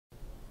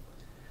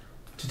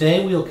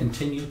Today we'll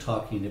continue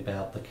talking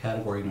about the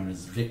category known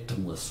as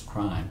victimless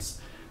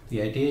crimes.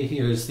 The idea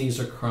here is these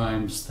are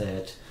crimes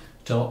that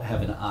don't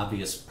have an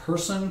obvious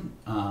person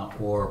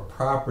or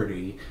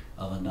property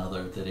of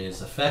another that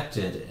is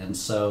affected, and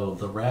so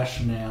the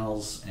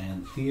rationales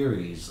and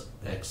theories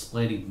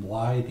explaining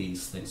why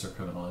these things are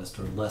criminalized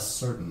are less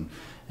certain.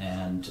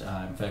 And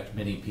in fact,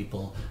 many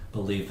people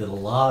believe that a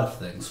lot of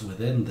things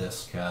within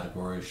this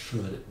category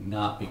should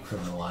not be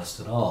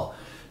criminalized at all.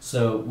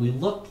 So we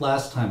looked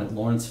last time at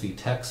Lawrence v.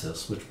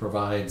 Texas, which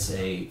provides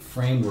a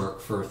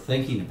framework for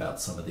thinking about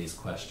some of these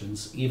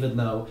questions. Even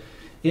though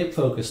it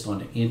focused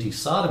on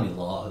anti-sodomy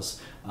laws,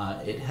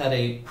 it had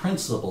a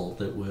principle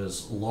that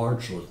was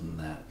larger than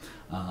that.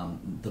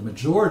 The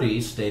majority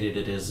stated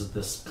it as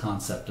this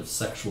concept of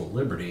sexual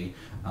liberty.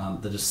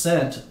 The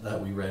dissent that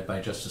we read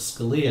by Justice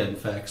Scalia, in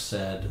fact,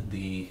 said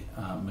the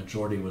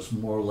majority was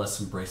more or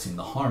less embracing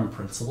the harm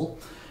principle,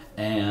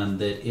 and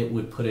that it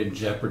would put in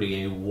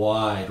jeopardy a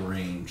wide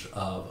range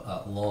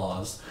of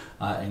laws,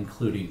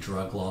 including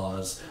drug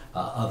laws,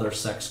 other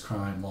sex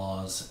crime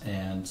laws,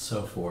 and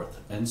so forth.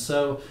 And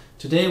so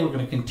today we're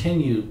going to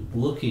continue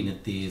looking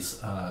at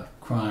these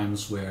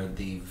crimes where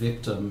the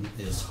victim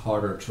is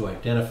harder to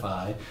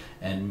identify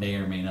and may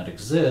or may not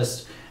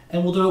exist.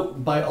 And we'll do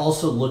it by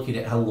also looking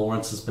at how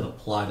Lawrence has been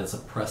applied as a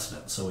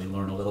precedent. So we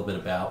learn a little bit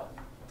about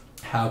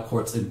how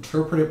courts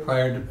interpreted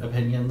prior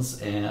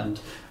opinions and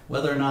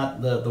whether or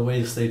not the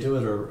ways they do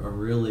it are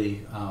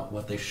really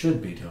what they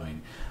should be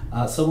doing.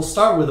 So we'll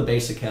start with a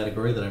basic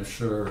category that I'm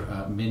sure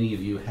many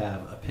of you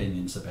have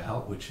opinions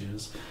about, which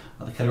is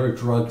the category of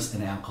drugs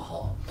and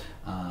alcohol.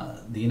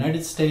 The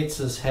United States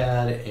has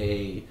had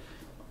a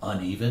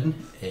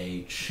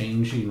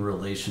changing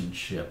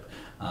relationship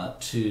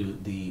to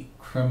the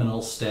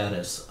criminal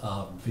status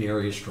of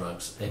various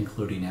drugs,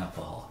 including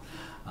alcohol.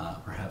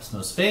 Perhaps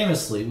most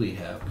famously, we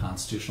have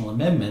constitutional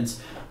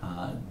amendments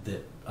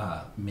that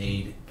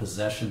made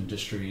possession,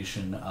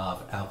 distribution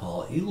of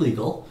alcohol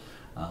illegal,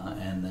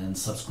 and then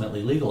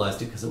subsequently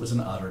legalized it because it was an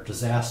utter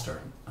disaster.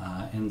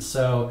 And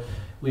so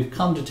we've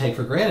come to take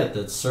for granted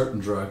that certain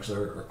drugs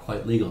are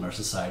quite legal in our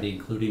society,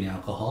 including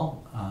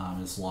alcohol,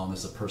 as long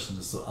as a person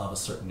is of a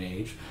certain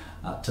age.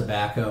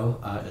 Tobacco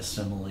is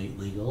similarly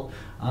legal,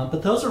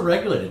 but those are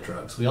regulated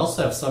drugs. We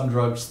also have some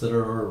drugs that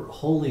are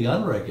wholly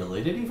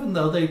unregulated, even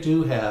though they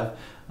do have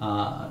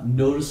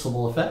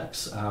noticeable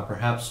effects.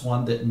 Perhaps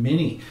one that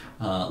many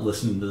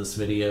listening to this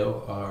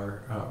video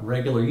are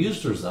regular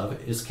users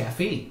of is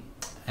caffeine.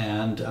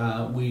 And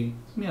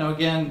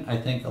again, I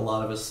think a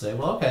lot of us say,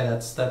 well, okay,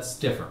 that's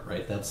different,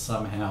 right? That's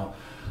somehow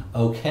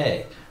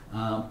okay.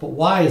 But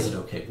why is it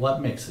okay?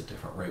 What makes it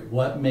different, right?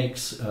 What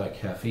makes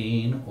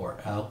caffeine or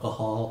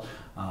alcohol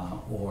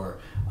or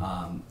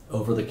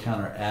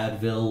over-the-counter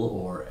Advil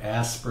or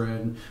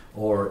aspirin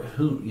or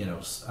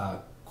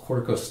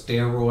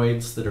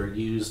corticosteroids that are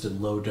used in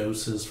low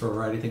doses for a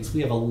variety of things?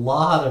 We have a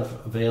lot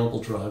of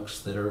available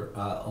drugs that are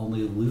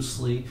only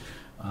loosely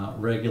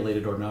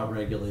regulated or not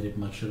regulated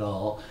much at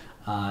all.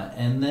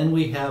 And then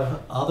we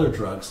have other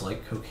drugs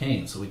like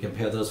cocaine. So we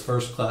compare those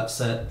first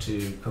set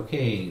to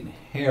cocaine,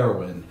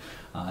 heroin,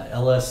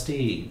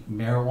 LSD,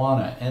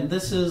 marijuana. And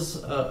this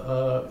is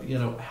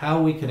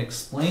how we can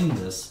explain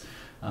this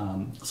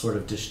sort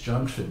of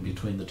disjunction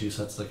between the two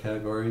sets of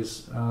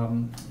categories.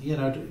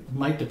 It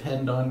might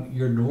depend on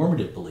your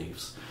normative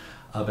beliefs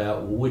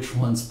about which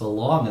ones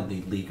belong in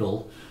the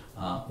legal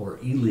or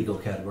illegal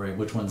category,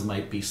 which ones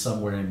might be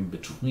somewhere in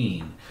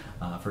between.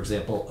 For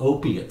example,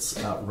 opiates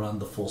run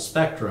the full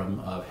spectrum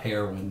of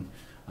heroin,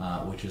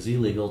 which is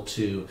illegal,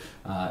 to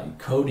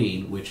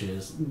codeine, which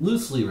is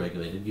loosely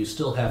regulated. You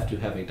still have to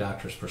have a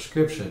doctor's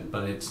prescription,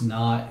 but it's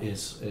not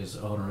as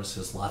onerous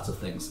as lots of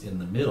things in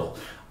the middle.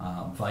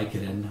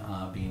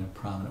 Vicodin being a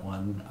prominent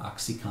one,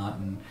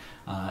 OxyContin,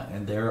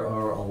 and there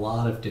are a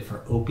lot of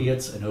different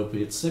opiates and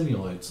opiate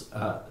simuloids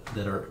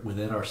that are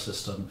within our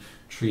system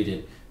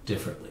treated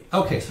differently.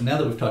 Okay, so now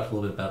that we've talked a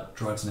little bit about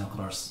drugs and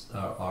alcohol,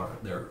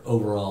 their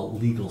overall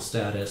legal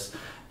status,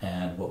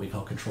 and what we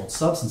call controlled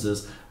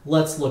substances,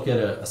 let's look at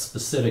a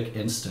specific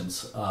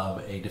instance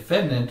of a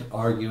defendant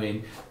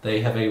arguing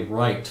they have a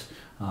right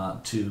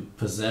to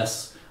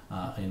possess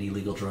an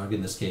illegal drug,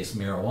 in this case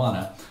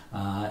marijuana,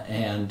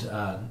 and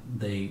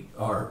they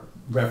are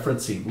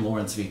referencing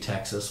Lawrence v.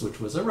 Texas,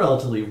 which was a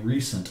relatively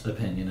recent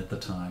opinion at the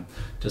time,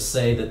 to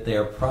say that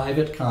their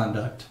private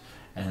conduct,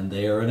 and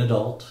they are an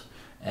adult,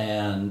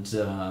 and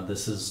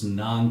this is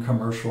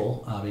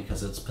non-commercial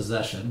because it's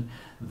possession.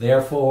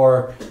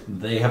 Therefore,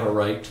 they have a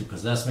right to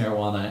possess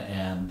marijuana,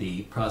 and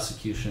the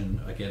prosecution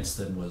against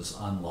them was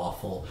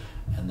unlawful,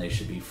 and they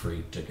should be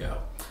free to go.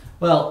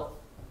 Well,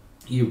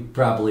 you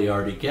probably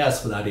already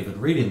guessed without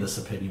even reading this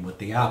opinion what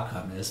the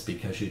outcome is,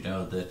 because you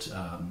know that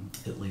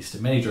at least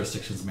in many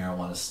jurisdictions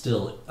marijuana is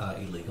still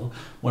illegal.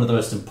 One of the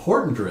most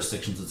important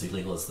jurisdictions that's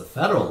illegal is the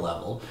federal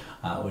level,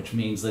 which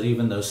means that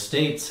even though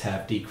states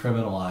have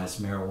decriminalized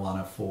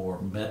marijuana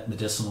for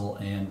medicinal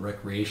and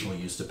recreational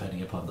use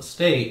depending upon the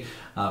state,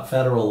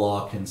 federal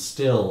law can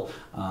still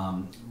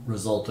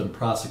result in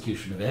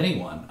prosecution of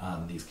anyone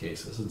on these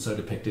cases. And so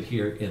depicted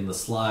here in the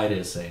slide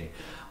is a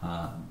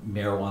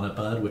marijuana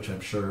bud, which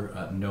I'm sure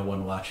no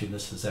one watching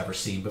this has ever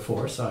seen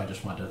before, so I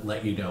just want to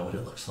let you know what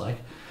it looks like.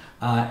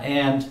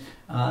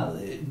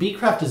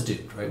 Beecraft is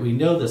doomed, right? We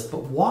know this,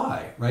 but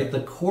why, right?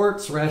 The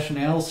court's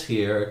rationales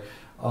here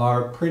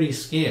are pretty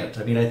scant.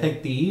 I mean, I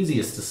think the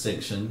easiest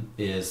distinction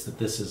is that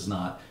this is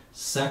not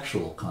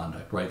sexual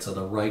conduct, right? So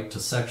the right to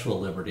sexual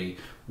liberty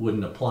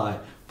wouldn't apply.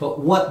 But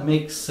what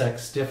makes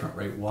sex different,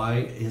 right? Why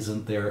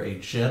isn't there a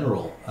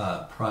general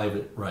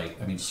private right?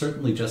 I mean,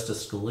 certainly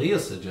Justice Scalia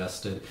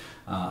suggested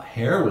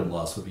heroin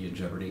laws would be in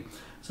jeopardy.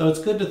 So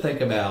it's good to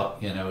think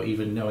about, you know,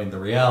 even knowing the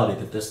reality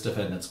that this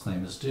defendant's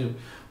claim is due.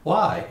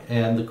 Why?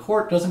 And the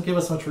court doesn't give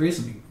us much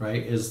reasoning,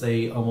 right? As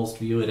they almost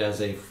view it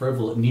as a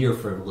near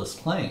frivolous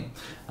claim.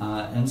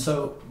 And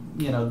so,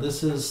 you know,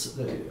 this is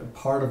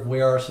part of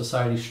where our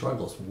society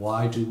struggles.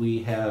 Why do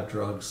we have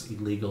drugs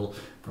illegal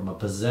from a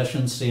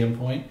possession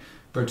standpoint,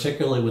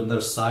 particularly when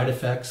those side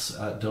effects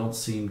don't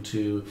seem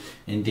to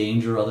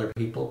endanger other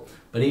people?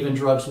 But even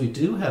drugs we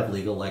do have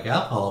legal, like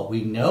alcohol,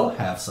 we know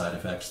have side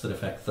effects that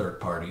affect third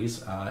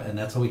parties, and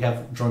that's why we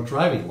have drunk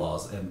driving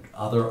laws and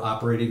other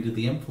operating to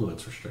the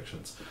influence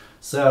restrictions.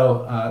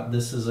 So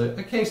this is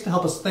a case to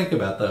help us think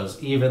about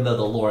those, even though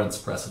the Lawrence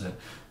precedent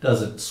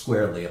doesn't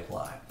squarely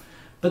apply.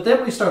 But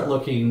then we start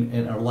looking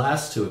in our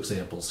last two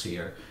examples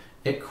here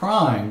at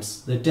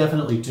crimes that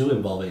definitely do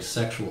involve a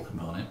sexual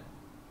component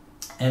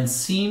and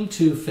seem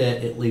to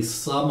fit at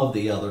least some of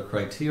the other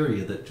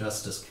criteria that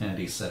Justice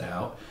Kennedy set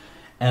out.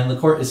 And the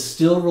court is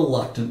still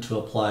reluctant to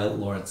apply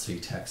Lawrence v.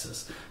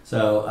 Texas.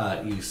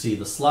 So you see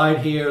the slide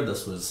here.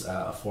 This was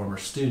a former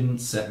student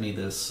sent me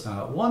this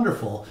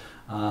wonderful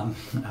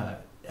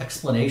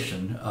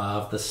explanation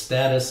of the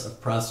status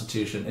of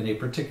prostitution in a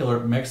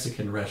particular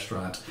Mexican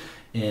restaurant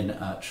in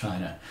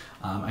China.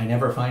 I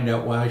never find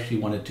out why she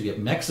wanted to get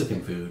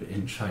Mexican food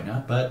in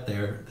China, but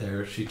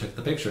there she took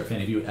the picture. If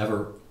any of you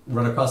ever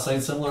run across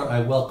something similar,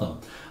 I welcome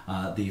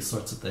these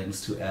sorts of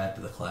things to add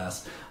to the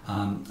class.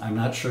 I'm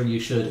not sure you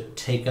should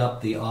take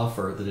up the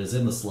offer that is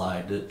in the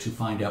slide to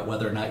find out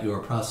whether or not you're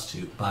a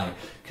prostitute by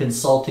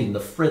consulting the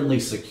friendly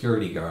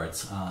security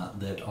guards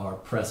that are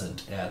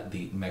present at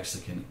the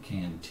Mexican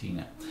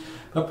cantina.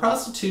 But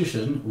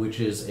prostitution, which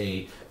is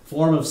a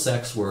form of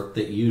sex work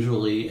that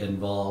usually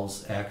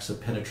involves acts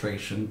of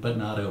penetration, but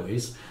not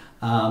always,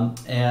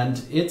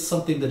 and it's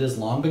something that has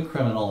long been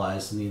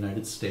criminalized in the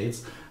United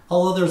States,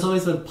 although there's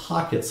always been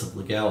pockets of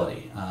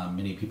legality.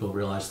 Many people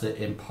realize that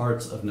in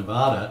parts of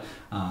Nevada,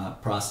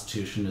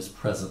 prostitution is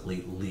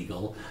presently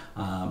legal,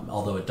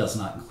 although it does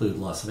not include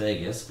Las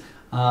Vegas.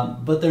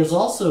 But there's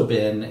also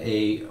been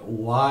a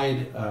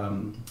wide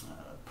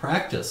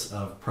practice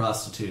of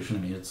prostitution. I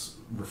mean, it's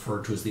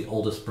referred to as the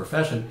oldest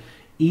profession,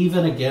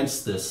 even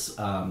against this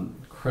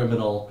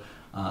criminal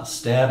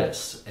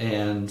status.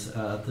 And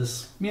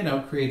this, you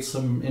know, creates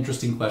some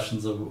interesting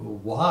questions of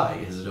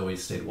why has it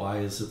always stayed? Why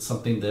is it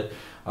something that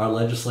our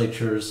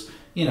legislatures,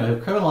 you know,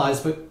 have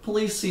criminalized, but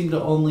police seem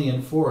to only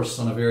enforce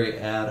on a very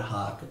ad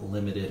hoc,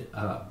 limited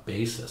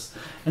basis?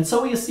 And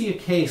so we see a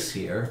case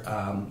here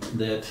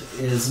that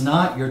is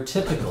not your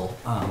typical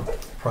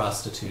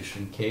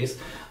prostitution case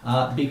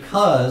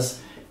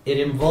because it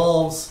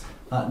involves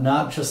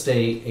not just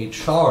a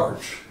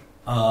charge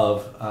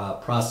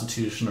of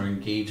prostitution or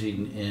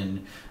engaging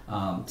in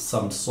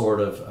some sort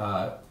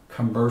of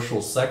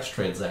commercial sex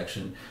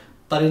transaction,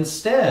 but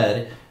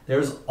instead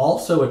there's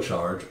also a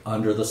charge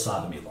under the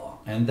sodomy law.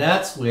 And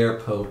that's where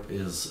Pope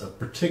is of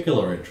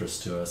particular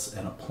interest to us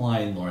in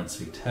applying Lawrence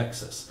v.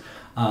 Texas.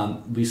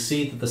 We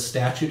see that the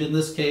statute in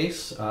this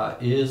case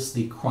is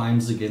the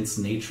crimes against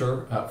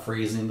nature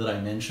phrasing that I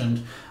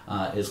mentioned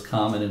is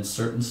common in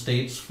certain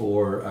states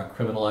for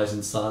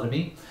criminalizing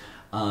sodomy.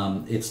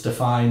 It's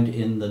defined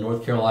in the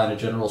North Carolina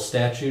General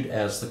Statute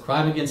as the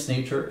crime against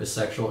nature is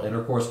sexual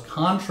intercourse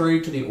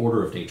contrary to the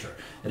order of nature.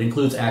 It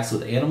includes acts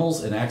with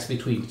animals and acts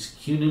between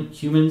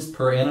humans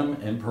per annum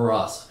and per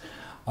os.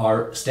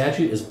 Our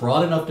statute is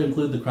broad enough to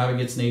include the crime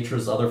against nature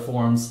as other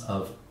forms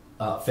of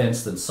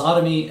offense than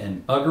sodomy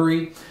and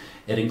buggery.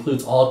 It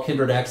includes all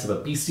kindred acts of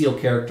a bestial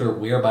character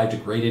whereby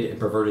degraded and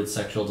perverted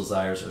sexual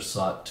desires are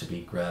sought to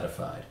be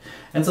gratified.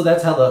 And so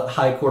that's how the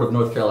High Court of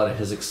North Carolina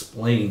has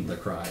explained the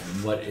crime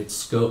and what its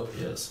scope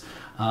is.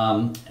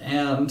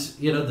 And,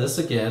 you know, this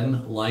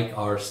again, like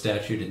our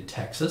statute in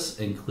Texas,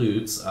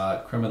 includes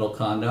criminal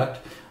conduct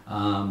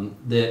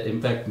that,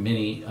 in fact,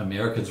 many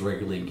Americans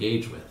regularly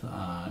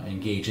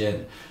engage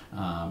in,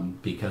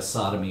 because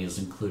sodomy is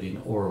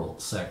including oral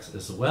sex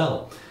as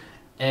well.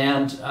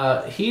 And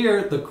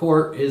here the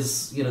court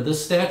is, you know,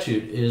 this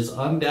statute is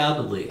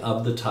undoubtedly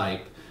of the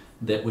type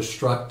that was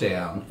struck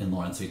down in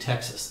Lawrence v.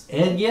 Texas.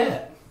 And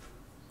yet,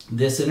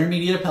 this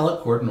intermediate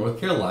appellate court in North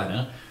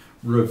Carolina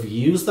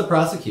reviews the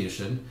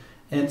prosecution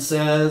and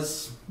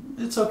says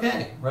it's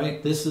okay,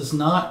 right? This does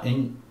not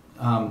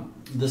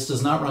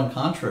run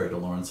contrary to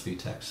Lawrence v.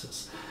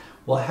 Texas.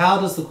 Well,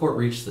 how does the court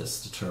reach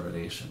this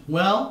determination?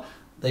 Well,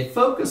 they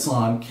focus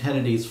on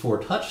Kennedy's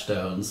 4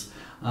 touchstones,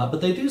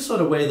 but they do so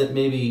in a way that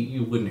maybe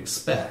you wouldn't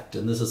expect.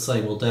 And this is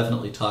something we'll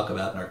definitely talk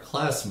about in our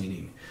class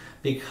meeting.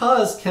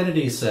 Because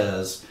Kennedy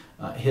says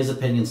his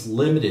opinion's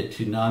limited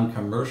to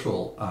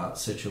non-commercial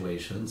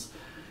situations,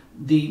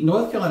 the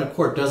North Carolina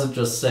court doesn't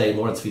just say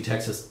Lawrence v.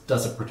 Texas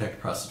doesn't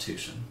protect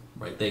prostitution,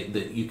 right?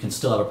 You can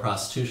still have a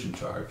prostitution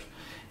charge.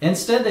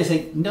 Instead, they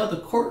say, no,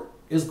 the court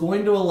is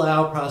going to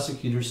allow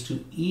prosecutors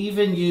to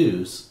even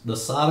use the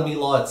sodomy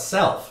law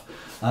itself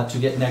to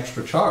get an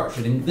extra charge.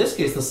 And in this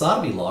case, the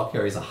sodomy law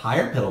carries a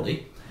higher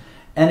penalty,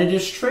 and it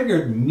is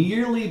triggered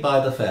merely by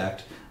the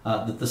fact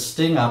that the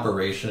sting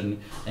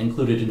operation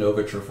included an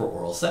overture for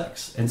oral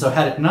sex. And so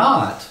had it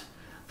not,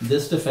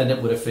 this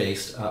defendant would have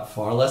faced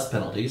far less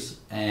penalties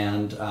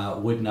and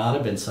would not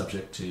have been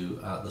subject to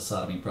the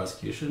sodomy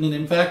prosecution. And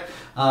in fact,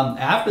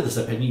 after this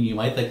opinion, you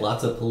might think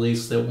lots of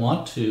police that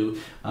want to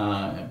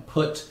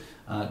put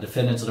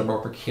defendants in a more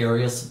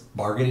precarious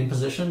bargaining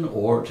position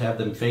or to have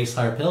them face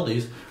higher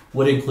penalties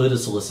would include a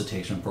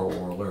solicitation for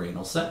oral or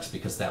anal sex,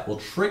 because that will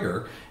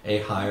trigger a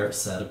higher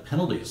set of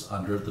penalties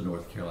under the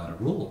North Carolina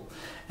rule.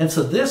 And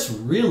so this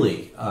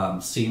really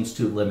seems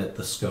to limit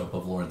the scope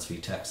of Lawrence v.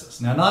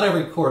 Texas. Now, not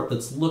every court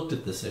that's looked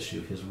at this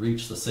issue has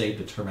reached the same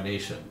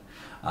determination.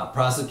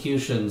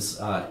 Prosecutions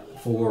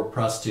for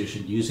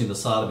prostitution using the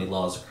sodomy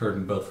laws occurred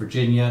in both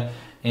Virginia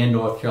and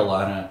North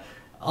Carolina.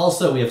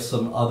 Also, we have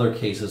some other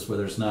cases where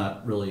there's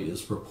not really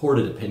as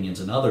reported opinions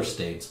in other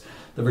states.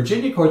 The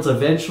Virginia courts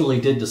eventually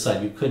did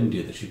decide you couldn't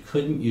do this. You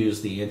couldn't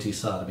use the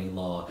anti-sodomy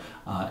law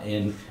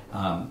in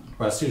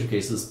prostitution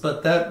cases,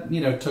 but that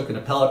took an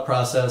appellate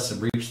process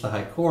and reached the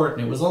high court,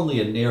 and it was only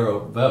a narrow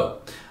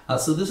vote.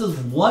 So this is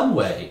one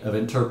way of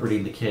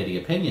interpreting the Kennedy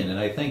opinion, and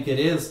I think it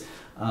is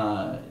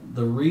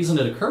the reason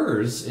it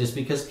occurs is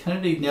because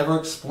Kennedy never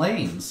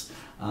explains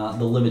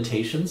the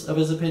limitations of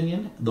his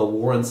opinion, the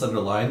warrants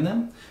underlying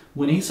them.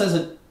 When he says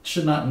it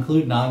should not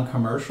include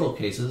non-commercial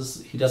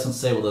cases, he doesn't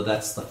say whether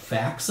that's the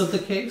facts of the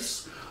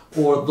case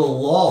or the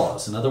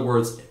laws. In other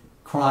words,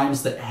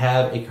 crimes that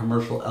have a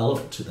commercial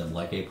element to them,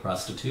 like a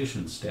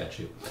prostitution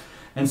statute.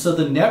 And so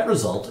the net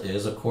result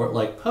is a court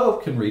like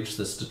Pope can reach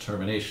this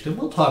determination. And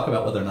we'll talk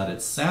about whether or not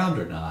it's sound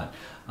or not.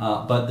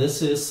 But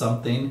this is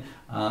something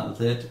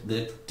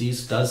that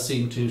does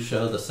seem to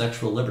show the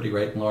sexual liberty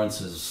right in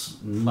Lawrence is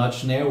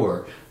much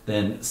narrower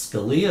than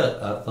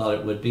Scalia thought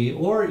it would be,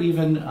 or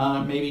even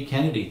maybe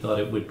Kennedy thought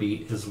it would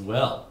be as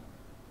well.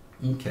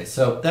 Okay,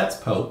 so that's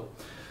Pope.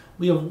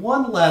 We have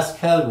one last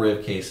category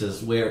of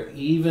cases where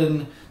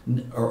even,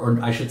 or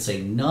I should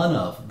say none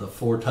of the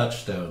 4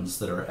 touchstones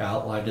that are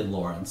outlined in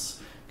Lawrence,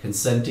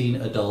 consenting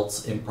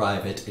adults in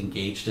private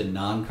engaged in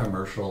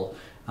non-commercial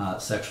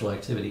sexual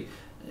activity,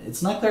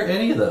 it's not clear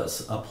any of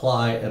those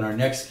apply in our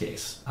next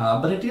case.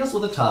 But it deals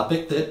with a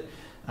topic that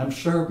I'm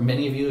sure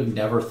many of you have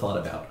never thought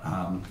about,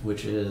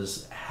 which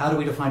is how do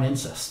we define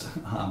incest?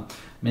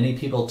 Many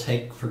people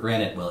take for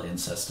granted, well,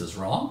 incest is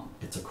wrong,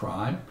 it's a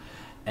crime,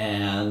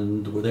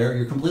 and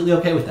you're completely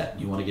okay with that.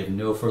 You want to give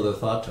no further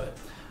thought to it.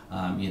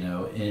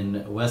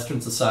 In Western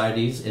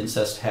societies,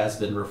 incest has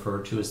been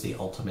referred to as the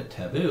ultimate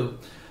taboo.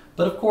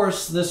 But of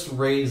course, this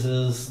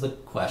raises the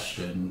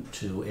question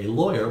to a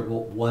lawyer,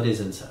 well, what is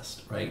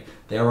incest, right?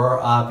 There are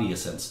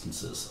obvious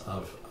instances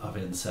of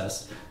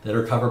incest that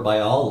are covered by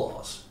all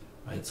laws,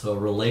 right? So a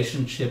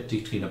relationship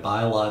between a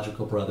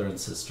biological brother and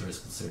sister is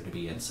considered to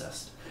be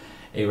incest.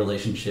 A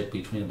relationship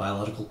between a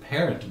biological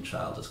parent and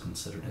child is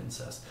considered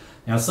incest.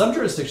 Now, some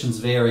jurisdictions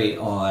vary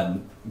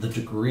on the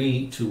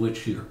degree to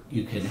which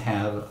you can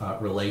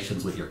have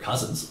relations with your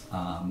cousins,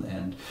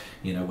 and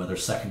whether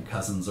second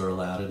cousins are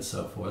allowed and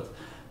so forth.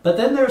 But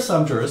then there are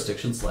some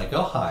jurisdictions like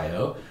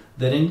Ohio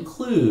that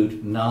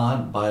include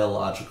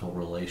non-biological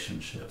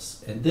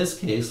relationships. In this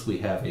case, we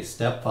have a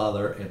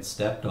stepfather and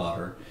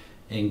stepdaughter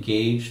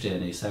engaged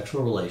in a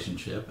sexual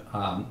relationship,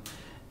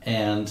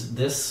 and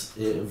this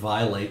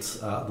violates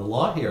the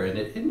law here, and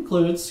it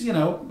includes,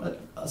 a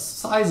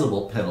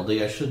sizable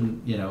penalty. I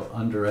shouldn't,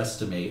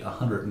 underestimate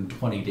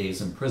 120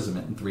 days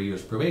imprisonment and 3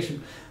 years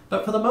probation,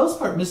 but for the most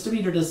part,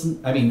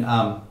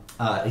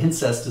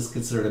 incest is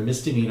considered a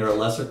misdemeanor, a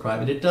lesser crime,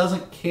 and it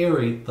doesn't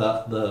carry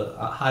the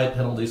high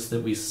penalties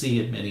that we see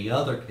in many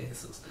other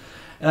cases.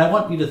 And I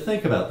want you to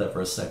think about that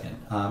for a second.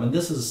 And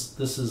this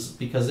is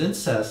because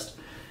incest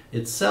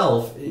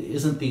itself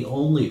isn't the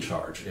only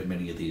charge in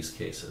many of these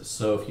cases.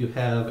 So if you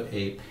have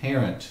a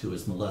parent who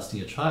is molesting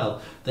a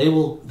child, they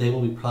will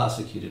be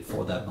prosecuted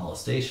for that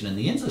molestation, and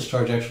the incest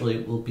charge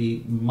actually will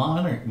be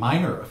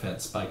minor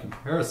offense by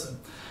comparison.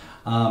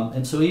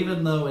 And so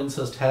even though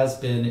incest has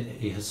been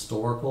a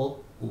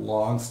historical,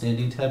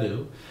 long-standing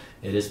taboo,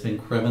 it has been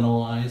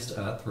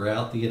criminalized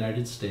throughout the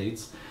United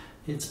States,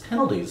 its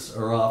penalties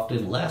are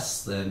often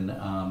less than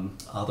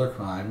other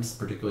crimes,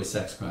 particularly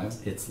sex crimes.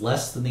 It's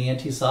less than the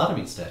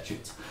anti-sodomy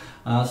statutes.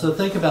 So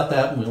think about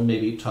that, and we'll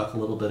maybe talk a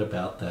little bit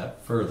about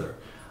that further.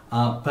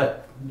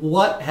 But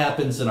what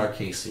happens in our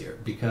case here?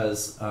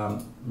 Because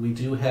we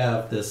do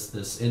have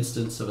this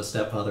instance of a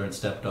stepfather and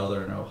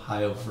stepdaughter in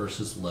Ohio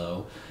versus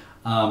Lowe.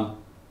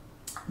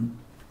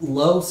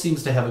 Lowe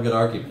seems to have a good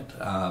argument,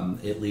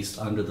 at least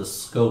under the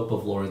scope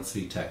of Lawrence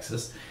v.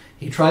 Texas.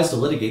 He tries to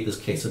litigate this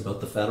case at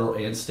both the federal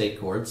and state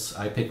courts.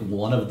 I picked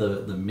one of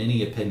the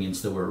many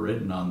opinions that were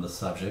written on the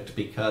subject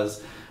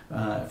because,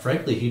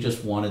 frankly, he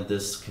just wanted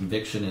this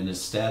conviction and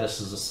his status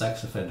as a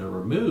sex offender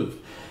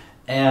removed.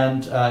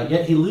 And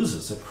yet he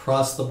loses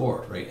across the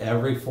board, right?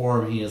 Every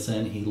forum he is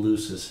in, he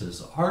loses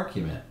his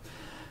argument.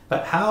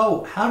 But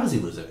how does he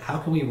lose it? How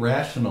can we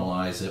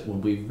rationalize it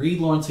when we read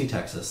Lawrence v.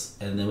 Texas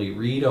and then we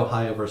read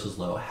Ohio versus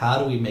Lowe? How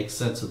do we make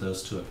sense of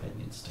those two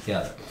opinions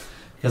together?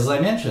 Because as I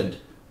mentioned,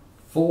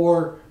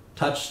 4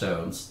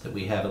 touchstones that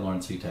we have in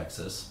Lawrence v.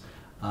 Texas,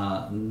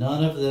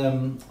 none of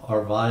them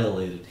are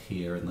violated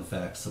here in the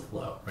facts of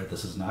Lowe, right?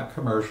 This is not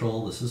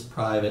commercial, this is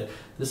private,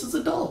 this is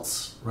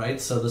adults, right?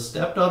 So the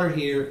stepdaughter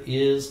here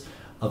is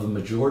of a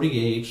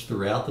majority age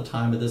throughout the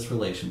time of this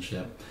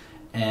relationship.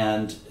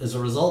 And as a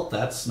result,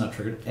 that's not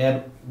triggered.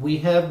 And we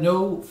have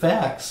no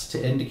facts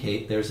to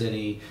indicate there's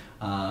any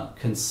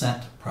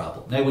consent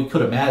problem. Now, we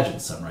could imagine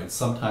some, right?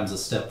 Sometimes a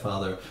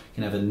stepfather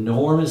can have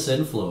enormous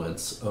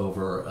influence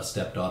over a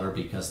stepdaughter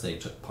because they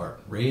took part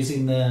in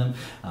raising them,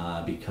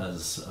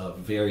 because of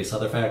various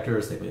other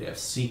factors. They may have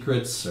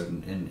secrets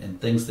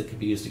and things that could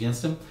be used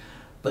against him.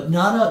 But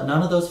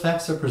none of those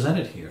facts are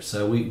presented here.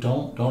 So we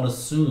don't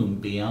assume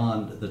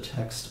beyond the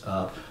text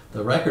of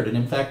the record. And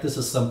in fact, this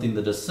is something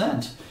the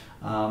dissent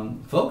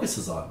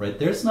focuses on, right?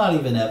 There's not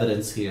even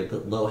evidence here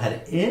that Lowe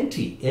had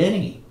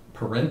any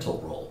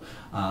parental role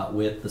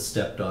with the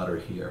stepdaughter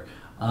here.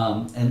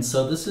 And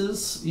so this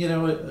is,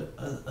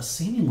 a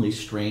seemingly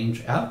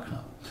strange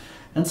outcome.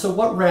 And so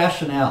what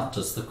rationale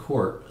does the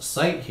court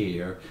cite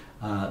here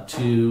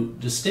to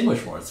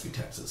distinguish Lawrence v.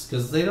 Texas?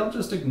 Because they don't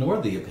just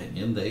ignore the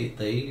opinion,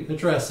 they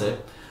address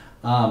it.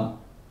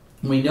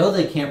 We know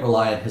they can't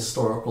rely on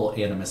historical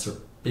animus or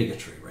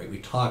bigotry, right? We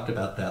talked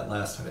about that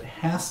last time. It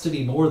has to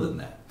be more than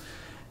that.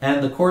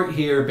 And the court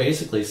here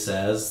basically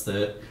says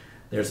that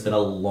there's been a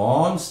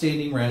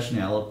long-standing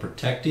rationale of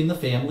protecting the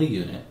family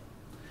unit,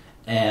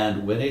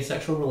 and when a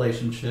sexual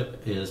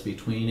relationship is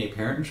between a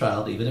parent and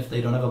child, even if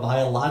they don't have a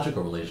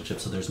biological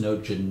relationship, so there's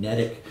no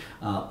genetic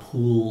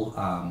pool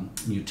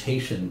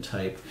mutation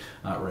type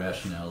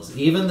rationales,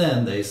 even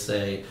then they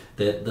say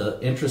that the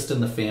interest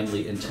in the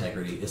family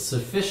integrity is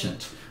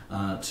sufficient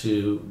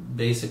to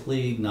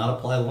basically not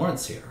apply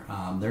Lawrence here.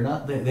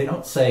 They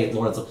don't say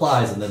Lawrence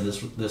applies and then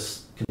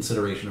this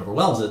consideration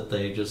overwhelms it.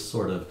 They just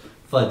sort of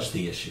fudge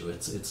the issue.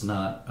 It's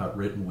not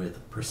written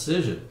with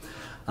precision.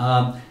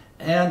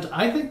 And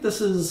I think this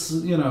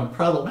is,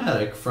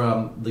 problematic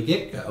from the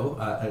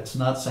get-go. It's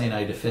not saying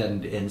I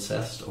defend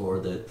incest or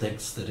that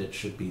thinks that it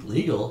should be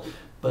legal,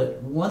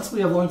 but once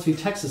we have Lawrence v.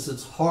 Texas,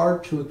 it's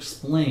hard to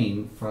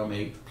explain from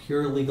a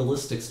pure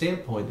legalistic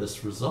standpoint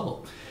this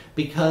result.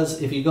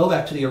 Because if you go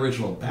back to the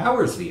original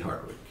Bowers v.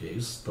 Hardwick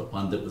case, the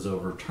one that was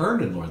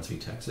overturned in Lawrence v.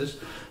 Texas,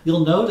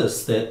 you'll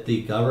notice that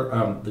the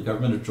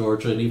government of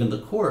Georgia and even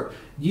the court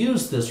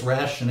used this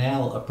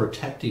rationale of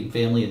protecting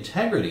family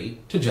integrity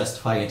to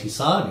justify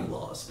anti-sodomy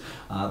laws.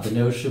 The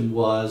notion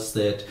was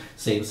that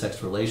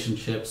same-sex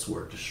relationships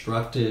were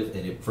destructive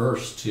and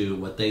adverse to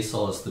what they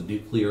saw as the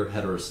nuclear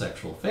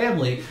heterosexual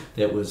family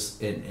that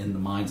was, in the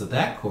minds of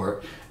that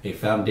court, a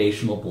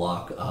foundational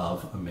block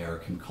of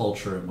American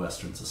culture and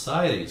Western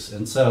societies.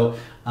 And so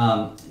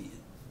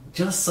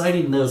just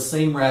citing those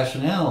same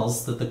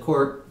rationales that the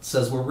court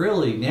says were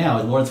really now,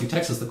 in Lawrence v.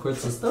 Texas, the court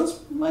says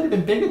those might have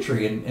been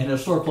bigotry and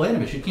historical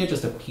animus. You can't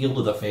just appeal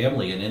to the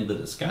family and end the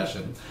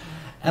discussion.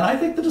 And I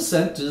think the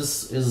dissent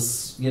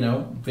is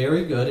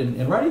very good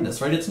in writing this,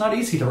 right? It's not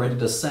easy to write a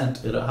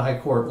dissent at a high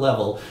court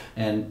level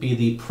and be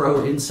the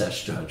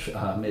pro-incest judge.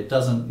 It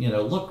doesn't,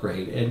 look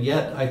great. And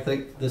yet I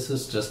think this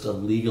is just a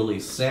legally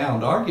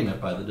sound argument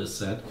by the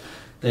dissent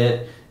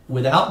that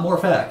without more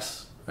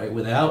facts, right,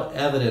 without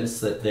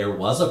evidence that there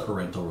was a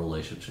parental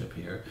relationship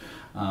here,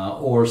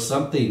 or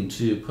something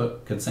to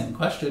put consent in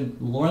question,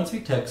 Lawrence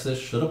v. Texas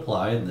should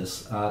apply, and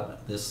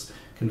this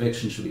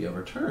conviction should be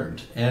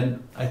overturned.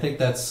 And I think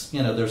that's,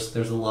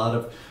 there's a lot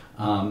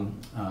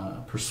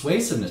of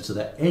persuasiveness to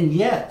that. And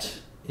yet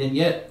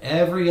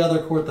every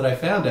other court that I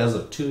found as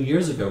of 2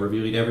 years ago,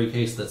 reviewing every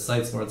case that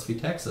cites Lawrence v.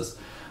 Texas,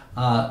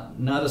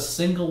 not a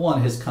single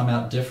one has come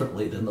out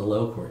differently than the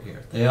Lowe court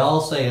here. They all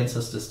say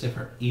incest is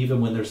different,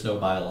 even when there's no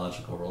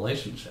biological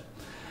relationship.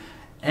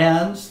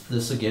 And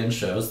this again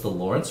shows the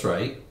Lawrence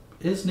right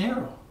is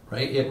narrow.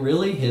 Right? It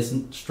really has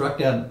struck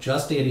down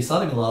just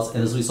anti-sodomy laws,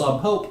 and as we saw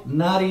in Pope,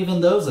 not even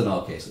those in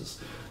all cases.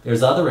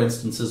 There's other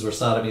instances where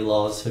anti-sodomy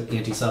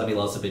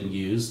laws have been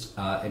used,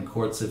 and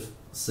courts have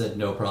said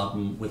no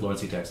problem with Lawrence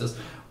v. Texas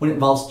when it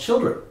involves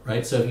children,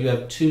 right? So if you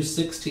have 2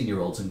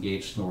 16-year-olds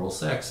engaged in oral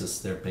sex,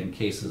 as there have been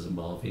cases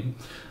involving,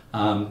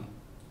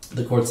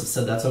 the courts have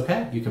said that's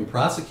okay. You can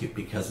prosecute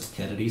because, as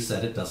Kennedy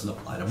said, it doesn't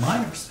apply to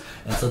minors.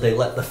 And so they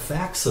let the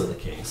facts of the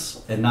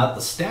case and not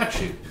the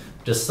statute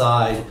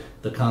decide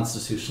the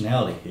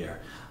constitutionality here.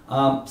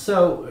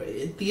 So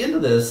at the end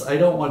of this, I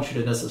don't want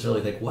you to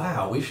necessarily think,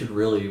 wow, we should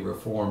really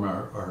reform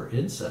our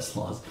incest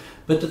laws.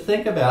 But to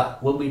think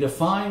about when we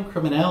define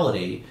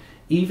criminality,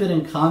 even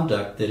in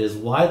conduct that is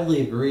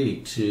widely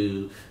agreed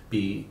to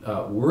be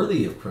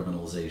worthy of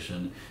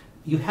criminalization,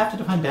 you have to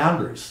define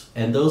boundaries.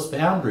 And those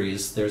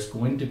boundaries, there's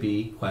going to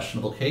be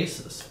questionable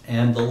cases.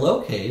 And the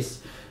low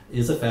case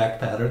is a fact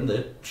pattern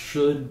that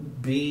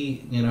should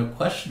be,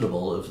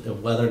 questionable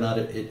of whether or not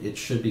it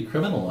should be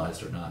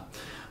criminalized or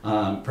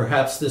not.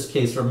 Perhaps this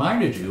case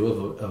reminded you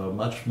of a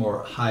much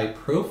more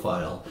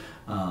high-profile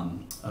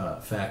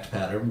fact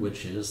pattern,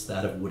 which is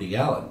that of Woody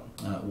Allen.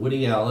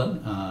 Woody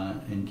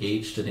Allen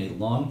engaged in a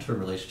long-term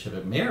relationship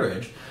and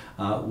marriage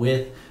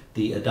with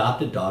the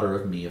adopted daughter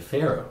of Mia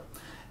Farrow.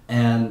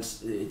 And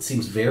it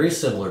seems very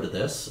similar to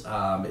this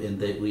in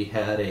that we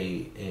had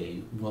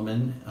a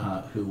woman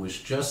who was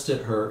just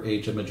at her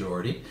age of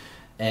majority,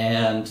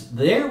 and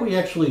there we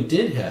actually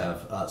did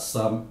have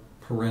some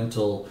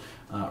parental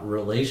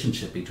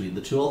relationship between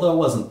the two, although it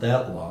wasn't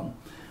that long.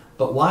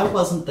 But why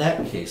wasn't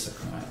that case a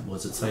crime?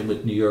 Was it signed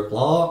with New York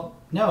law?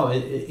 No,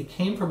 it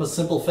came from a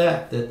simple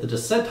fact that the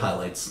dissent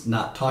highlights,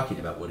 not talking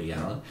about Woody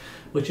Allen,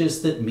 which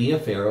is that Mia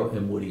Farrow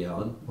and Woody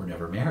Allen were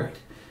never married.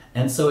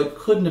 And so it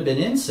couldn't have been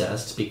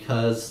incest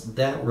because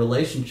that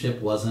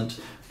relationship wasn't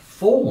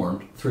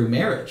formed through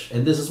marriage.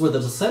 And this is where the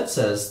dissent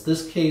says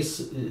this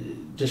case,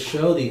 to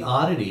show the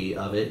oddity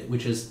of it,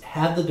 which is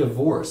had the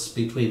divorce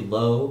between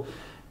Lowe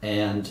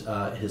and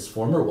his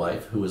former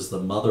wife, who was the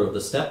mother of the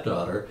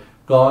stepdaughter,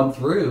 gone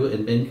through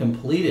and been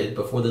completed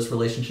before this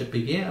relationship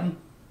began,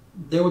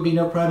 there would be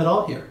no crime at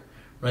all here,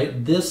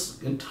 right?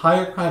 This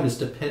entire crime is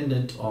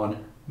dependent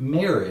on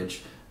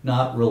marriage,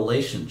 not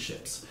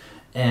relationships.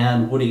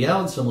 And Woody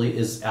Allen similarly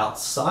is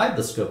outside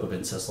the scope of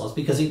incest laws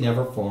because he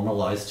never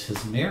formalized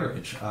his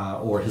marriage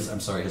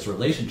his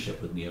relationship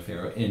with Mia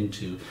Farrow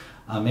into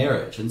a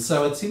marriage. And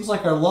so it seems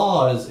like our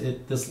law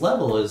at this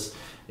level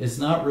is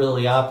not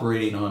really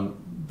operating on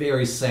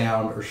very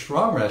sound or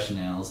strong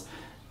rationales,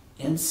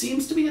 and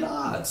seems to be at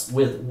odds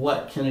with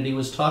what Kennedy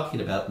was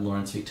talking about in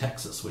Lawrence v.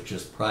 Texas, which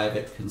is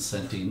private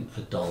consenting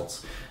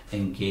adults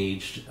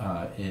engaged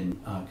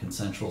in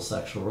consensual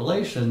sexual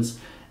relations.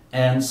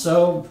 And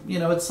so,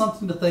 it's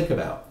something to think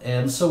about.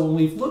 And so when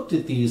we've looked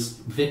at these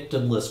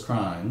victimless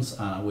crimes,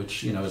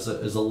 which,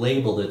 is a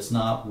label that's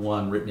not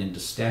one written into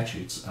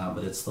statutes,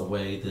 but it's the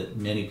way that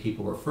many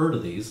people refer to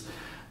these,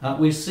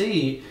 we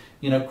see,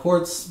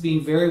 courts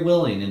being very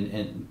willing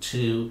and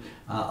to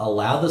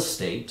allow the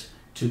state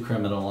to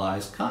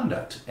criminalize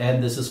conduct.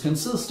 And this is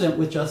consistent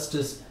with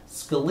Justice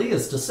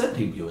Scalia's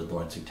dissenting view in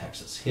Lawrence v.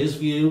 Texas. His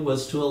view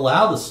was to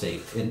allow the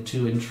state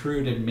to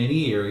intrude in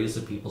many areas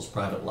of people's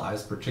private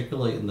lives,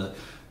 particularly in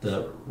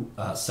the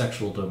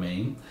sexual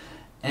domain.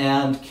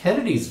 And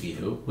Kennedy's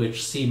view,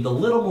 which seemed a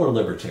little more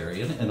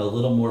libertarian and a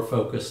little more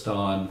focused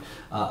on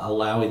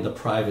allowing the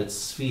private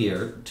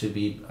sphere to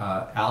be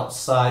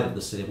outside of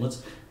the city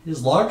limits,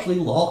 is largely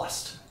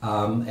lost.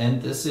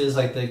 And this is,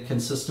 I think,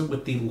 consistent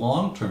with the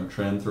long-term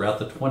trend throughout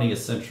the 20th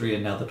century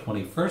and now the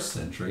 21st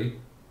century,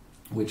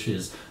 which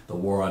is the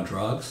war on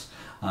drugs,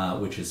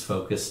 which is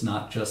focused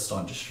not just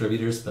on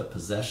distributors but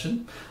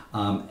possession,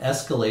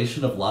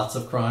 escalation of lots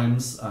of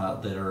crimes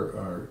that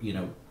are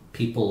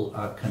people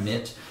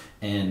commit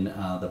in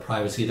the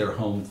privacy of their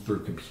home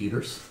through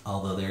computers,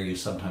 although there you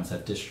sometimes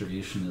have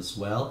distribution as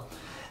well.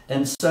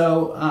 And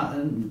so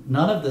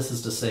none of this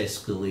is to say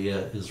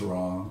Scalia is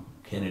wrong,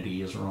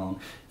 Kennedy is wrong.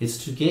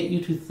 It's to get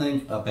you to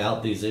think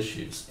about these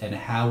issues and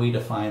how we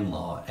define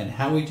law and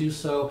how we do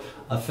so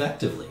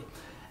effectively.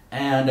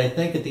 And I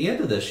think at the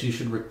end of this, you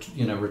should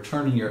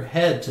return in your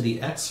head to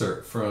the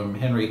excerpt from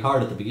Henry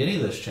Hart at the beginning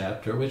of this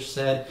chapter, which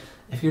said,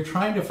 if you're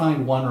trying to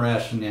find one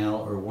rationale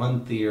or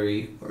one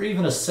theory, or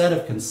even a set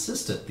of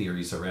consistent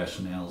theories or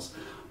rationales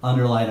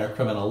underlying our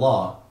criminal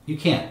law, you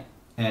can't.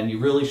 And you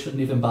really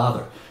shouldn't even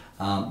bother.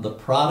 The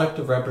product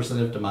of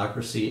representative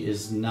democracy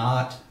is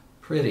not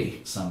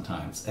pretty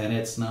sometimes, and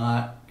it's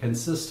not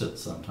consistent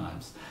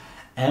sometimes.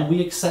 And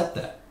we accept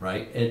that,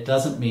 right? It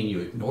doesn't mean you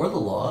ignore the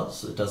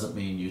laws. It doesn't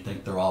mean you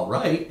think they're all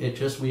right. It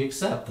just we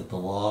accept that the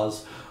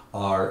laws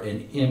are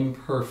an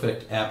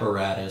imperfect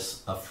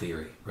apparatus of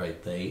theory,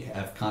 right? They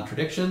have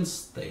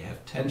contradictions, they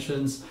have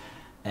tensions,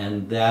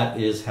 and that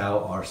is how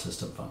our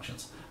system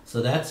functions.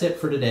 So that's it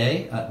for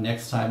today.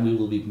 Next time we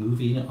will be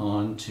moving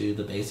on to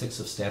the basics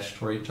of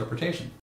statutory interpretation.